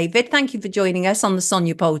 Welcome, David. Thank you for joining us on the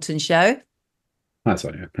Sonia Poulton Show. Hi,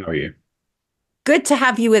 Sonia. How are you? Good to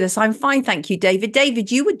have you with us. I'm fine, thank you, David.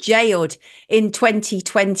 David, you were jailed in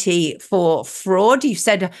 2020 for fraud. You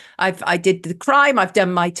said, I did the crime, I've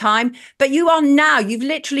done my time. But you are now, you've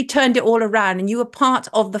literally turned it all around, and you were part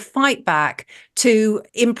of the fight back to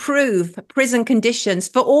improve prison conditions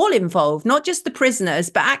for all involved, not just the prisoners,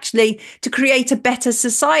 but actually to create a better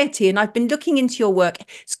society. And I've been looking into your work.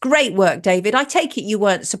 It's great work, David. I take it you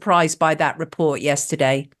weren't surprised by that report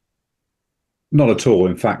yesterday. Not at all.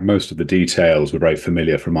 In fact, most of the details were very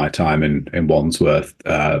familiar from my time in Wandsworth.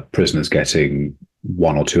 Prisoners getting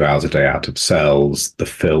 1 or 2 hours a day out of cells, the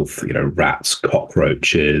filth, rats,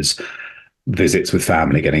 cockroaches, visits with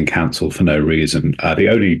family getting cancelled for no reason. The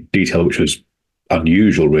only detail which was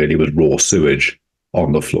unusual really was raw sewage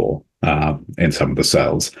on the floor in some of the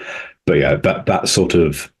cells. But yeah, those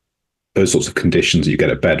sorts of conditions you get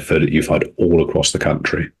at Bedford, you find all across the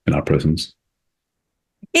country in our prisons.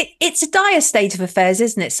 It's a dire state of affairs,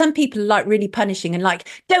 isn't it? Some people are like really punishing and like,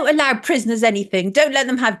 don't allow prisoners anything. Don't let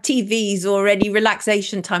them have TVs or any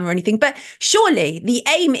relaxation time or anything. But surely the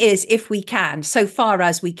aim is, if we can, so far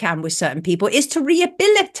as we can with certain people, is to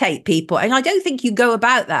rehabilitate people. And I don't think you go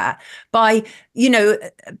about that by,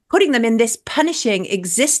 putting them in this punishing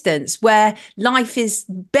existence where life is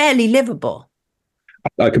barely livable.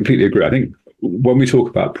 I completely agree. I think when we talk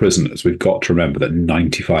about prisoners, we've got to remember that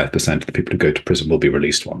 95% of the people who go to prison will be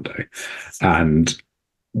released one day. And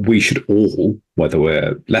we should all, whether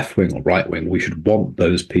we're left wing or right wing, we should want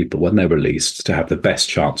those people, when they're released, to have the best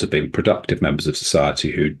chance of being productive members of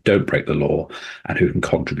society who don't break the law and who can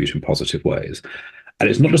contribute in positive ways. And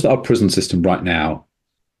it's not just that our prison system right now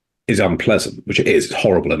is unpleasant, which it is, it's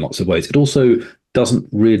horrible in lots of ways. It also doesn't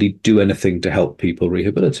really do anything to help people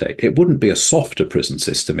rehabilitate. It wouldn't be a softer prison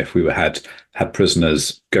system if we had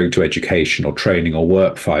prisoners going to education or training or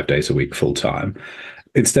work 5 days a week full time.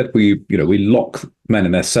 Instead, we lock men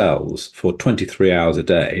in their cells for 23 hours a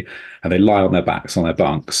day, and they lie on their backs on their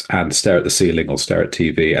bunks and stare at the ceiling or stare at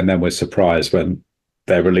TV. And then we're surprised when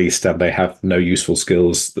they're released and they have no useful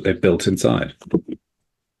skills that they've built inside.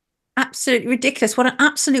 Absolutely ridiculous. What an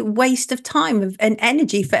absolute waste of time and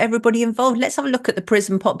energy for everybody involved. Let's have a look at the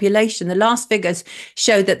prison population. The last figures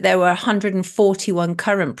show that there were 141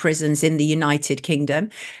 current prisons in the United Kingdom.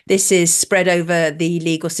 This is spread over the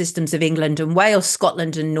legal systems of England and Wales,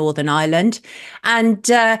 Scotland and Northern Ireland. And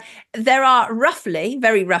there are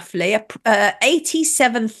very roughly,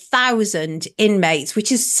 87,000 inmates,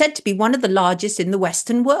 which is said to be one of the largest in the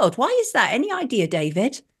Western world. Why is that? Any idea,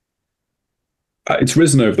 David? It's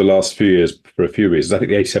risen over the last few years for a few reasons. I think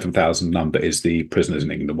the 87,000 number is the prisoners in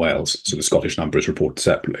England and Wales. So the Scottish number is reported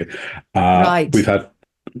separately. Right. We've had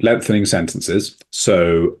lengthening sentences.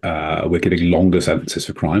 So we're getting longer sentences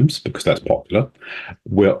for crimes because that's popular.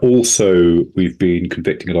 We've been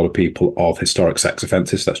convicting a lot of people of historic sex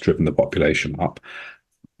offences. That's driven the population up.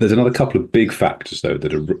 There's another couple of big factors, though,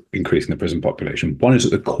 that are increasing the prison population. One is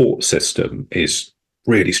that the court system is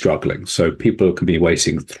really struggling. So people can be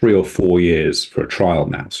waiting 3 or 4 years for a trial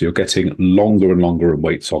now. So you're getting longer and longer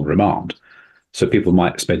waits on remand. So people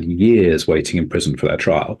might spend years waiting in prison for their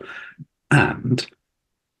trial. And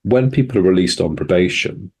when people are released on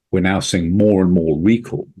probation, we're now seeing more and more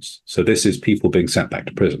recalls. So this is people being sent back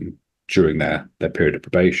to prison during their period of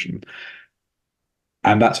probation.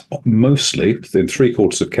 And that's mostly, in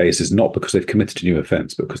 3/4 of cases, not because they've committed a new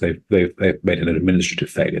offence, but because they've made an administrative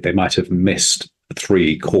failure. They might have missed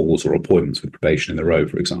 3 calls or appointments with probation in a row,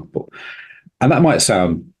 for example. And that might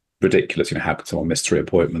sound ridiculous, how could someone miss 3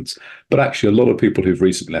 appointments? But actually, a lot of people who've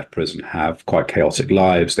recently left prison have quite chaotic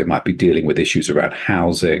lives. They might be dealing with issues around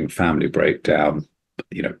housing, family breakdown,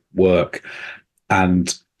 work.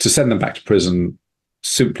 And to send them back to prison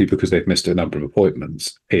simply because they've missed a number of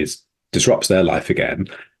appointments disrupts their life again,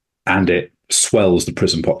 and it swells the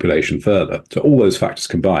prison population further. So all those factors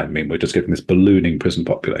combined mean we're just getting this ballooning prison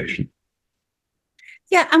population.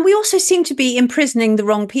 Yeah, and we also seem to be imprisoning the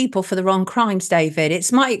wrong people for the wrong crimes, David.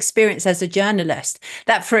 It's my experience as a journalist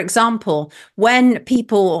that, for example, when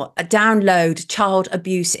people download child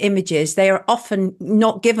abuse images, they are often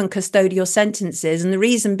not given custodial sentences. And the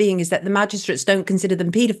reason being is that the magistrates don't consider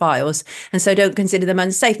them paedophiles and so don't consider them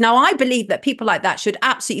unsafe. Now, I believe that people like that should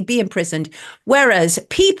absolutely be imprisoned, whereas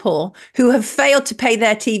people who have failed to pay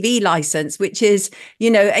their TV license, which is,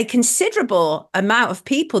 a considerable amount of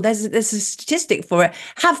people, there's a statistic for it,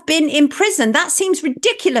 have been imprisoned. That seems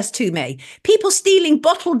ridiculous to me. People stealing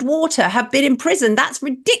bottled water have been imprisoned. That's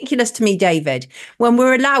ridiculous to me, David, when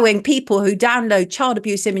we're allowing people who download child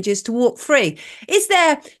abuse images to walk free. Is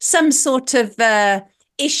there some sort of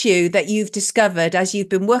issue that you've discovered as you've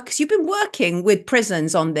been working with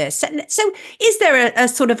prisons on this? So is there a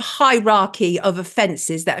sort of hierarchy of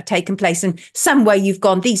offences that have taken place and somewhere you've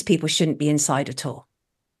gone, these people shouldn't be inside at all?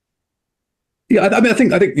 Yeah, I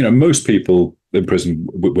think most people in prison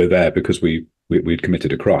were there because we'd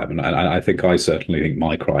committed a crime, and I certainly think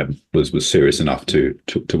my crime was serious enough to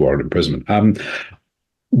warrant imprisonment.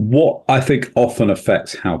 What I think often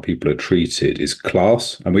affects how people are treated is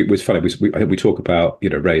class, and it's funny. I think we talk about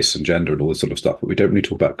race and gender and all this sort of stuff, but we don't really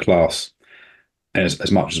talk about class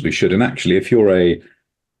as much as we should. And actually, if you're a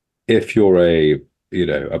if you're a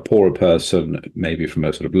poorer person, maybe from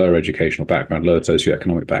a sort of lower educational background, lower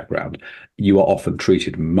socioeconomic background, you are often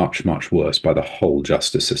treated much, much worse by the whole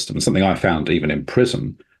justice system. And something I found even in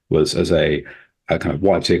prison was, as a kind of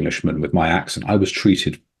white Englishman with my accent, I was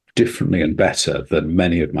treated differently and better than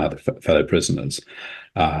many of my other fellow prisoners.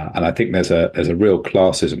 And I think there's a real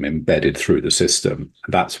classism embedded through the system.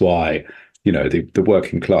 That's why, the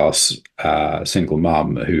working class single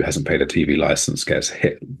mum who hasn't paid a TV license gets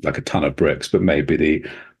hit like a ton of bricks, but maybe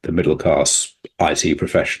the middle class IT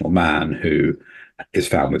professional man who is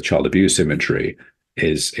found with child abuse imagery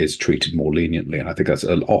is treated more leniently. And I think that's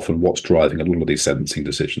often what's driving a lot of these sentencing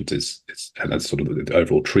decisions and that's sort of the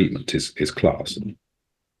overall treatment is class.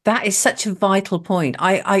 That is such a vital point.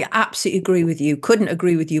 I absolutely agree with you. Couldn't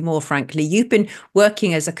agree with you more, frankly. You've been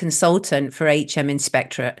working as a consultant for HM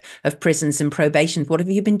Inspectorate of Prisons and Probation. What have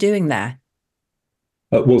you been doing there?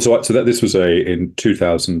 This was in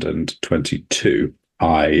 2022.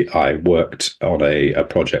 I worked on a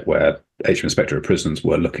project where HM Inspectorate of Prisons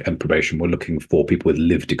and Probation were looking for people with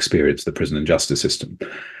lived experience of the prison and justice system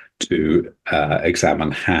to examine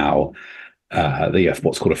how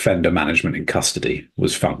what's called offender management in custody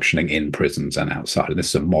was functioning in prisons and outside. And this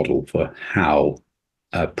is a model for how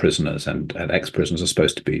prisoners and ex-prisoners are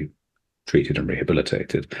supposed to be treated and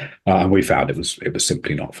rehabilitated. And we found it was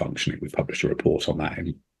simply not functioning. We published a report on that.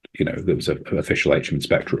 And, there was an official HM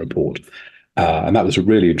Inspectorate report. And that was a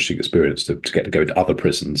really interesting experience to get to go into other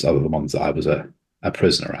prisons other than ones that I was a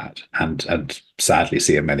prisoner at, and sadly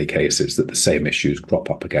see in many cases that the same issues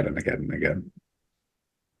crop up again and again and again.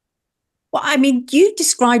 Well, I mean, you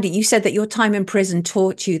described it. You said that your time in prison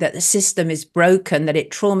taught you that the system is broken, that it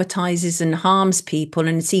traumatizes and harms people,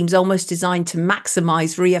 and it seems almost designed to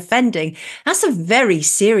maximize reoffending. That's a very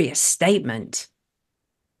serious statement.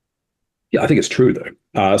 Yeah, I think it's true,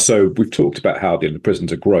 though. So we've talked about how the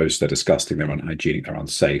prisons are gross, they're disgusting, they're unhygienic, they're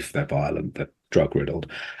unsafe, they're violent, they're drug-riddled.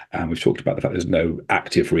 And we've talked about the fact there's no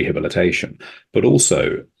active rehabilitation. But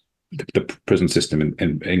also, the prison system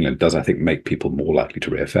in England does, I think, make people more likely to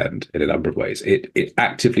reoffend in a number of ways. It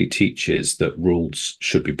actively teaches that rules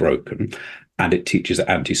should be broken, and it teaches that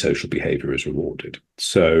antisocial behaviour is rewarded.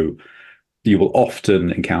 So you will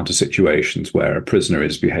often encounter situations where a prisoner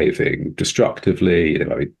is behaving destructively, they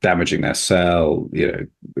might be damaging their cell,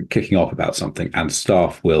 kicking off about something, and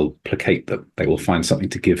staff will placate them. They will find something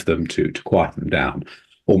to give them to quiet them down,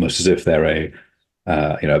 almost as if they're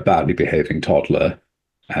a badly behaving toddler,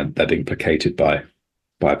 and they're being placated by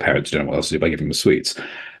parents who don't know what else to do by giving them sweets.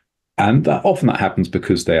 And often that happens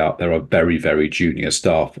because there are very, very junior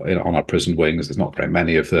staff on our prison wings. There's not very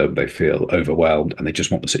many of them. They feel overwhelmed and they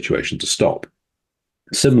just want the situation to stop.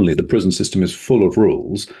 Similarly, the prison system is full of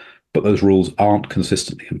rules, but those rules aren't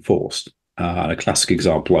consistently enforced. And a classic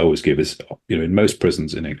example I always give is, in most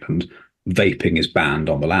prisons in England, vaping is banned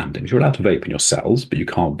on the landings. You're allowed to vape in your cells, but you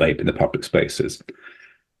can't vape in the public spaces.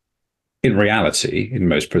 In reality, in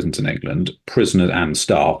most prisons in England, prisoners and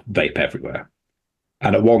staff vape everywhere.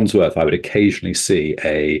 And at Wandsworth, I would occasionally see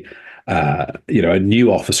a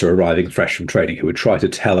new officer arriving fresh from training who would try to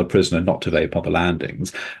tell a prisoner not to vape on the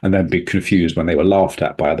landings and then be confused when they were laughed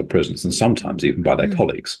at by other prisoners and sometimes even by their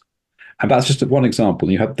colleagues. And that's just one example.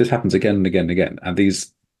 This happens again and again and again. And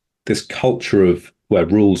this culture of where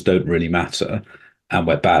rules don't really matter and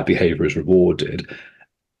where bad behavior is rewarded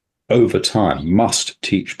over time must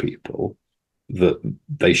teach people that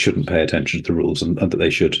they shouldn't pay attention to the rules and that they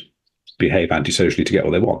should behave antisocially to get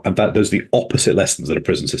what they want. And those are the opposite lessons that a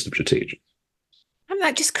prison system should teach. And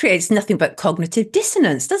that just creates nothing but cognitive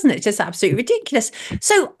dissonance, doesn't it? It's just absolutely ridiculous.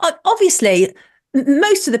 So obviously,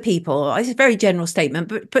 most of the people, it's a very general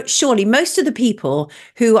statement, but surely most of the people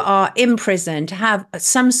who are imprisoned have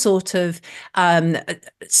some sort of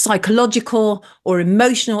psychological or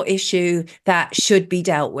emotional issue that should be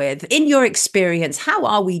dealt with. In your experience, how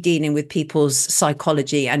are we dealing with people's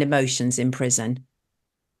psychology and emotions in prison?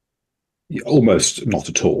 Almost not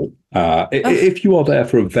at all. If you are there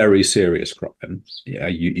for a very serious crime,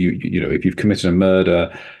 if you've committed a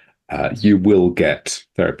murder, you will get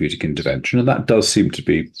therapeutic intervention, and that does seem to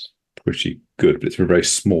be pretty good, but it's for a very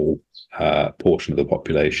small portion of the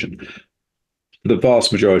population. The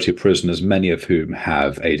vast majority of prisoners, many of whom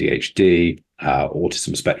have ADHD,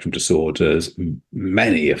 autism spectrum disorders,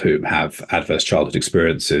 many of whom have adverse childhood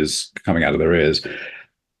experiences coming out of their ears,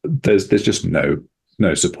 there's just no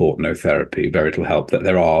support, no therapy, very little help. That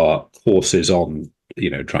there are courses on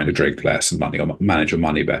trying to drink less and manage your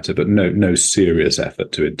money better, but no serious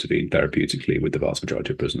effort to intervene therapeutically with the vast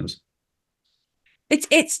majority of prisoners.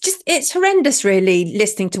 It's horrendous, really,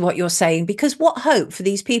 listening to what you're saying, because what hope for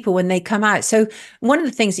these people when they come out? So one of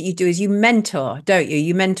the things that you do is you mentor, don't you?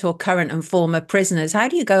 You mentor current and former prisoners. How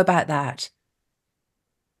do you go about that?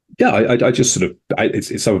 Yeah, I just sort of,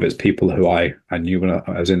 it's some of it's people who I knew when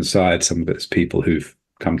I was inside, some of it's people who've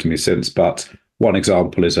come to me since. But one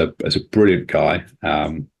example is a brilliant guy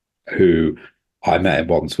who I met in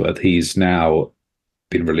Wandsworth. He's now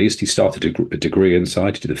been released. He started a degree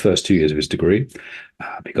inside. He did the first 2 years of his degree.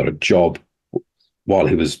 He got a job while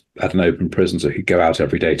he was at an open prison, so he'd go out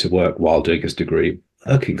every day to work while doing his degree,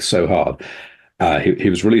 working so hard. He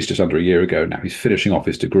was released just under a year ago. Now he's finishing off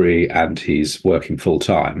his degree and he's working full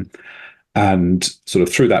time. And sort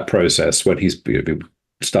of through that process, when he's been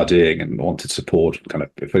studying and wanted support, kind of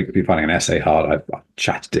if he's been finding an essay hard, I've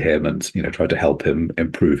chatted to him and tried to help him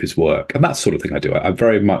improve his work. And that sort of thing I do. I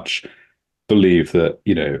very much believe that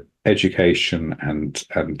education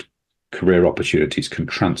and career opportunities can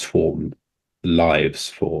transform lives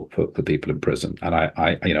for people in prison. And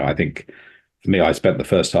I think for me, I spent the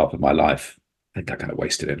first half of my life, I think I kind of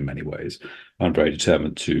wasted it in many ways. I'm very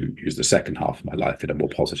determined to use the second half of my life in a more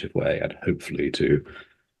positive way, and hopefully to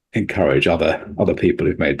encourage other people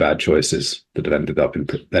who've made bad choices that have ended up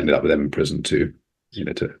with them in prison to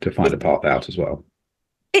find a path out as well.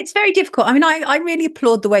 It's very difficult. I mean, I really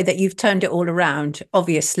applaud the way that you've turned it all around,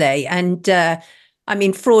 obviously. And I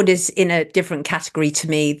mean, fraud is in a different category to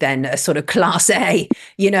me than a sort of class A,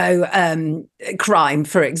 crime,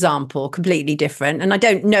 for example, completely different. And I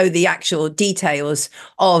don't know the actual details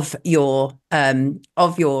of your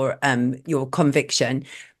conviction,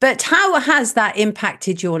 but how has that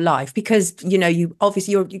impacted your life? Because, you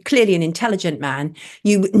obviously you're clearly an intelligent man.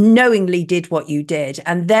 You knowingly did what you did,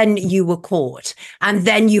 and then you were caught, and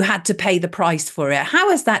then you had to pay the price for it.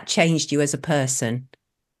 How has that changed you as a person?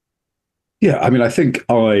 Yeah, I mean, I think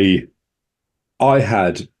I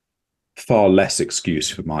had far less excuse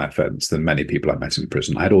for my offence than many people I met in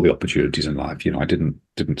prison. I had all the opportunities in life. I didn't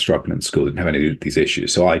struggle in school, didn't have any of these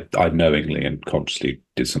issues. So I knowingly and consciously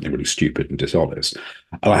did something really stupid and dishonest.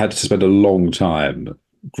 And I had to spend a long time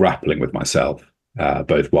grappling with myself,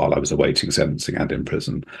 both while I was awaiting sentencing and in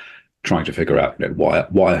prison, trying to figure out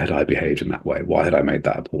why had I behaved in that way? Why had I made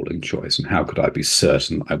that appalling choice? And how could I be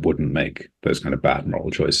certain I wouldn't make those kind of bad moral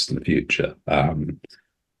choices in the future?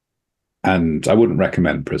 And I wouldn't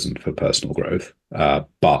recommend prison for personal growth.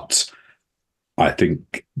 But I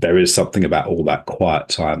think there is something about all that quiet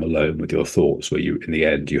time alone with your thoughts where in the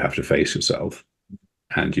end, you have to face yourself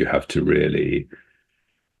and you have to really,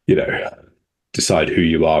 decide who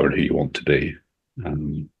you are and who you want to be.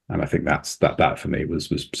 And I think that for me was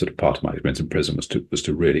sort of part of my experience in prison was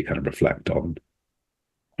to really kind of reflect on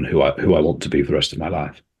who I want to be for the rest of my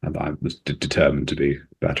life, and I was determined to be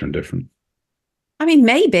better and different. I mean,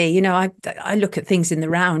 maybe, I look at things in the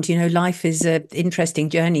round, life is an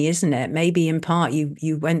interesting journey, isn't it? Maybe in part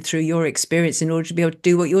you went through your experience in order to be able to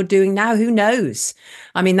do what you're doing now. Who knows?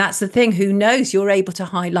 I mean, that's the thing. Who knows? You're able to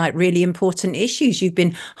highlight really important issues. You've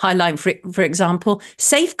been highlighting, for example,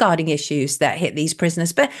 safeguarding issues that hit these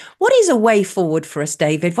prisoners. But what is a way forward for us,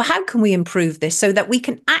 David? Well, how can we improve this so that we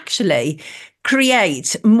can actually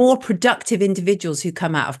create more productive individuals who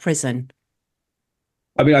come out of prison?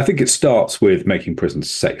 I mean, I think it starts with making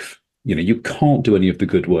prisons safe. You can't do any of the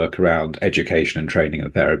good work around education and training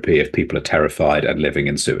and therapy if people are terrified and living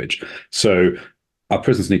in sewage. So our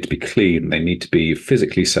prisons need to be clean. They need to be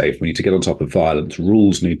physically safe. We need to get on top of violence.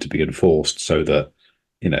 Rules need to be enforced so that,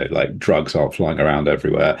 like drugs aren't flying around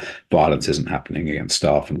everywhere. Violence isn't happening against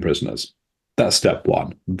staff and prisoners. That's step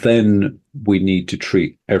one. Then we need to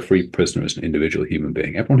treat every prisoner as an individual human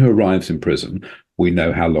being. Everyone who arrives in prison, we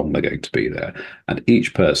know how long they're going to be there. And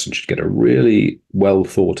each person should get a really well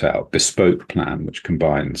thought out, bespoke plan, which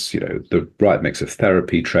combines, the right mix of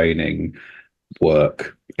therapy, training,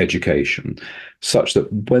 work, education, such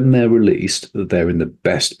that when they're released, they're in the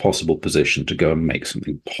best possible position to go and make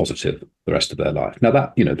something positive the rest of their life. Now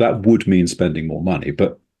that would mean spending more money,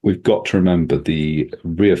 but we've got to remember the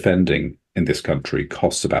reoffending in this country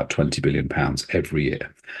costs about £20 billion every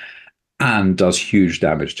year and does huge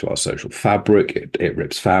damage to our social fabric. It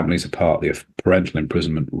rips families apart. The parental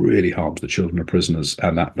imprisonment really harms the children of prisoners,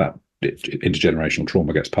 and that intergenerational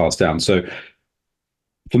trauma gets passed down. So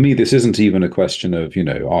for me, this isn't even a question of,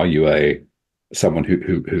 are you someone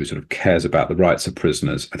who sort of cares about the rights of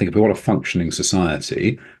prisoners? I think if we want a functioning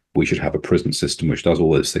society, we should have a prison system which does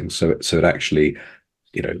all those things. So it actually,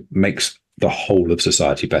 makes the whole of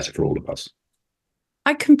society better for all of us.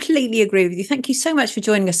 I completely agree with you. Thank you so much for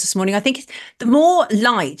joining us this morning. I think the more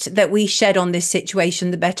light that we shed on this situation,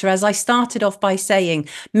 the better. As I started off by saying,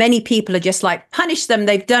 many people are just like, punish them,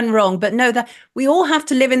 they've done wrong. But no, that we all have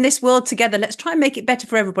to live in this world together. Let's try and make it better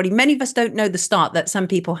for everybody. Many of us don't know the start that some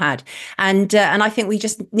people had. And I think we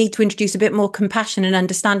just need to introduce a bit more compassion and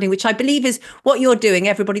understanding, which I believe is what you're doing,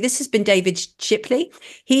 everybody. This has been David Shipley.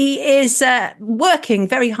 He is working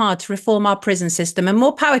very hard to reform our prison system, and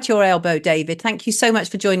more power to your elbow, David. Thank you so much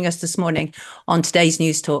for joining us this morning on today's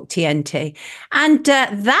News Talk TNT. And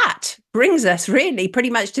that brings us really pretty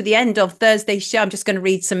much to the end of Thursday's show. I'm just going to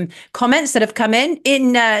read some comments that have come in.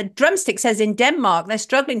 Drumstick says in Denmark, they're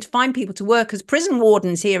struggling to find people to work as prison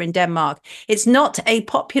wardens here in Denmark. It's not a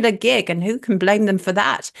popular gig, and who can blame them for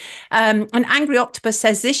that? An Angry Octopus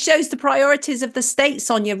says this shows the priorities of the state,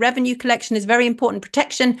 Sonia. Revenue collection is very important.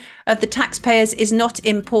 Protection of the taxpayers is not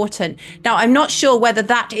important. Now, I'm not sure whether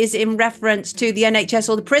that is in reference to the NHS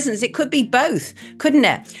or the prisons. It could be both, couldn't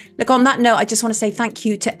it? Look, on that note, I just want to say thank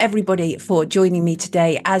you to everybody for joining me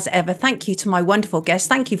today. As ever, thank you to my wonderful guests.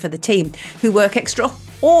 Thank you for the team who work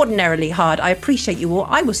extraordinarily hard. I appreciate you all.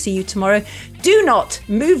 I will see you tomorrow. Do not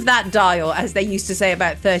move that dial, as they used to say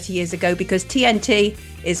about 30 years ago, because TNT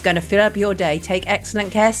is going to fill up your day. Take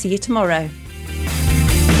excellent care. See you tomorrow.